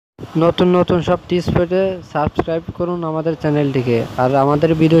নতুন নতুন সব টিপস পেতে সাবস্ক্রাইব করুন আমাদের চ্যানেলটিকে, আর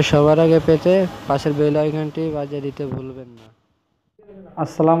আমাদের ভিডিও সবার আগে পেতে পাশের বেল আইকনটি বাজিয়ে দিতে ভুলবেন না।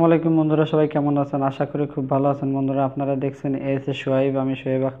 আসসালামু আলাইকুম বন্ধুরা, সবাই কেমন আছেন? আশা করি খুব ভালো আছেন। বন্ধুরা, আপনারা দেখছেন SA সুয়াইব, আমি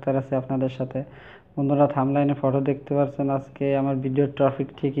সুয়াইব আক্তার আছি আপনাদের সাথে। বন্ধুরা, থাম্বনেইলে ফটো দেখতে পাচ্ছেন। আজকে আমার ভিডিওর টপিক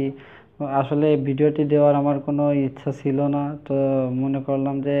ঠিকই, আসলে ভিডিওটি দেওয়ার আমার কোনো ইচ্ছা ছিল না, তো মনে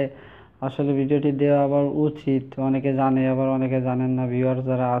করলাম যে আসলে ভিডিওটি দেওয়া আবার উচিত। অনেকে জানে, আবার অনেকে জানেন না। ভিউয়ার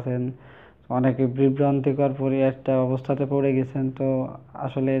যারা আছেন অনেকে বিভ্রান্তিকর একটা অবস্থাতে পড়ে গেছেন, তো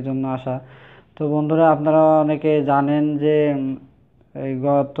আসলে এই জন্য আসা। তো বন্ধুরা, আপনারা অনেকে জানেন যে এই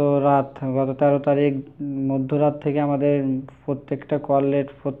গত 13 তারিখ মধ্যরাত থেকে আমাদের প্রত্যেকটা কল রেট,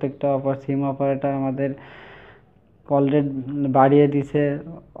 প্রত্যেকটা সিম অপারেটর আমাদের কল রেট বাড়িয়ে দিছে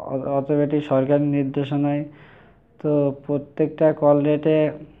অটোমেটিক সরকারি নির্দেশনায়। তো প্রত্যেকটা কল রেটে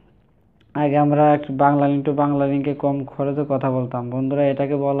আগে আমরা বাংলা লিঙ্ক টু বাংলা লিঙ্কে কম খরচে কথা বলতাম। বন্ধুরা,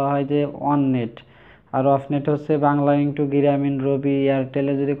 এটাকে বলা হয় যে on net, R of net হচ্ছে বাংলা লিঙ্ক টু গ্রামীণ, রবি,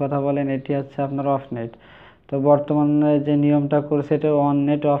 এয়ারটেলে যদি কথা বলেন এটি হচ্ছে আপনার অফ নেট। তো বর্তমানে যে নিয়মটা করছে এটা অন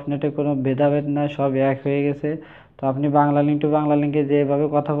নেট অফ নেটে কোনো ভেদাভেদ নাই, সব এক হয়ে গেছে। তো আপনি বাংলা লিঙ্ক টু বাংলা লিঙ্কে যেভাবে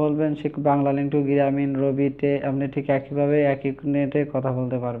কথা বলবেন, সে বাংলা লিঙ্ক টু গ্রামীণ, রবিতে আপনি ঠিক একইভাবে একই নেটে কথা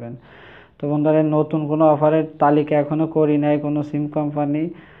বলতে পারবেন। তো বন্ধুরা, নতুন কোনো অফারের তালিকা এখনও করি নাই কোনো সিম কোম্পানি।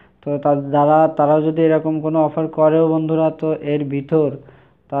 তো তারাও যদি এরকম কোনো অফার করেও বন্ধুরা, তো এর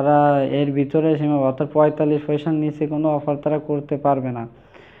ভিতরে সীমাবদ্ধ, অর্থাৎ 45 পয়সার নিচে কোনো অফার তারা করতে পারবে না।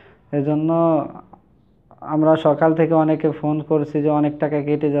 এজন্য আমরা সকাল থেকে অনেকে ফোন করছি যে অনেক টাকা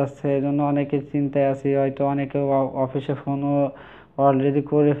কেটে যাচ্ছে, এজন্য অনেকে চিন্তায় আছি। হয়তো অনেকে অফিসে ফোনও অলরেডি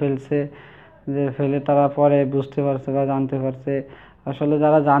করে ফেলছে, যে ফেলে তারা পরে বুঝতে পারছে বা জানতে পারছে। আসলে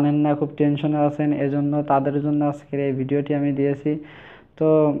যারা জানেন না, খুব টেনশনে আছেন, এজন্য তাদের জন্য আজকের এই ভিডিওটি আমি দিয়েছি। তো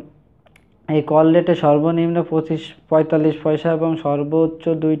এই কল রেটে সর্বনিম্ন 45 পয়সা এবং সর্বোচ্চ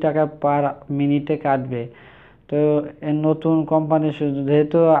 2 টাকা পার মিনিটে কাটবে। তো এর নতুন কোম্পানি,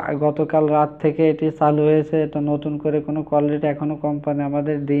 যেহেতু গতকাল রাত থেকে এটি চালু হয়েছে, তো নতুন করে কোনো কল রেট এখনও কোম্পানি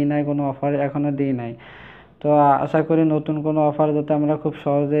আমাদের দিই নাই, কোনো অফার এখনও দিই নাই। তো আশা করি নতুন কোনো অফার যাতে আমরা খুব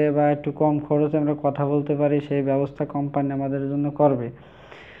সহজে বা একটু কম খরচে আমরা কথা বলতে পারি, সেই ব্যবস্থা কোম্পানি আমাদের জন্য করবে।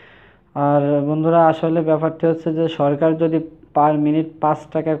 আর বন্ধুরা, আসলে ব্যাপারটি হচ্ছে যে সরকার যদি পার মিনিট 5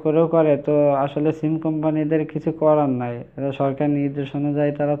 টাকা করেও করে, তো আসলে সিম কোম্পানিদের কিছু করার নাই, এটা সরকার নির্দেশ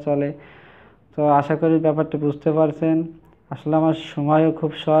অনুযায়ী তারা চলে। তো আশা করি ব্যাপারটি বুঝতে পারছেন। আসলে আমার সময়ও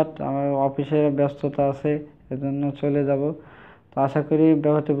খুব শর্ট, আমার অফিসের ব্যস্ততা আছে, এজন্য চলে যাব। তো আশা করি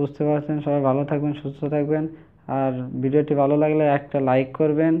ব্যাপারটি বুঝতে পারছেন। সবাই ভালো থাকবেন, সুস্থ থাকবেন, আর ভিডিওটি ভালো লাগলে একটা লাইক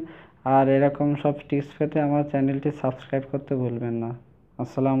করবেন, আর এরকম সব টিপস পেতে আমার চ্যানেলটি সাবস্ক্রাইব করতে ভুলবেন না।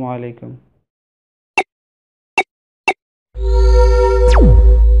 আসসালামু আলাইকুম।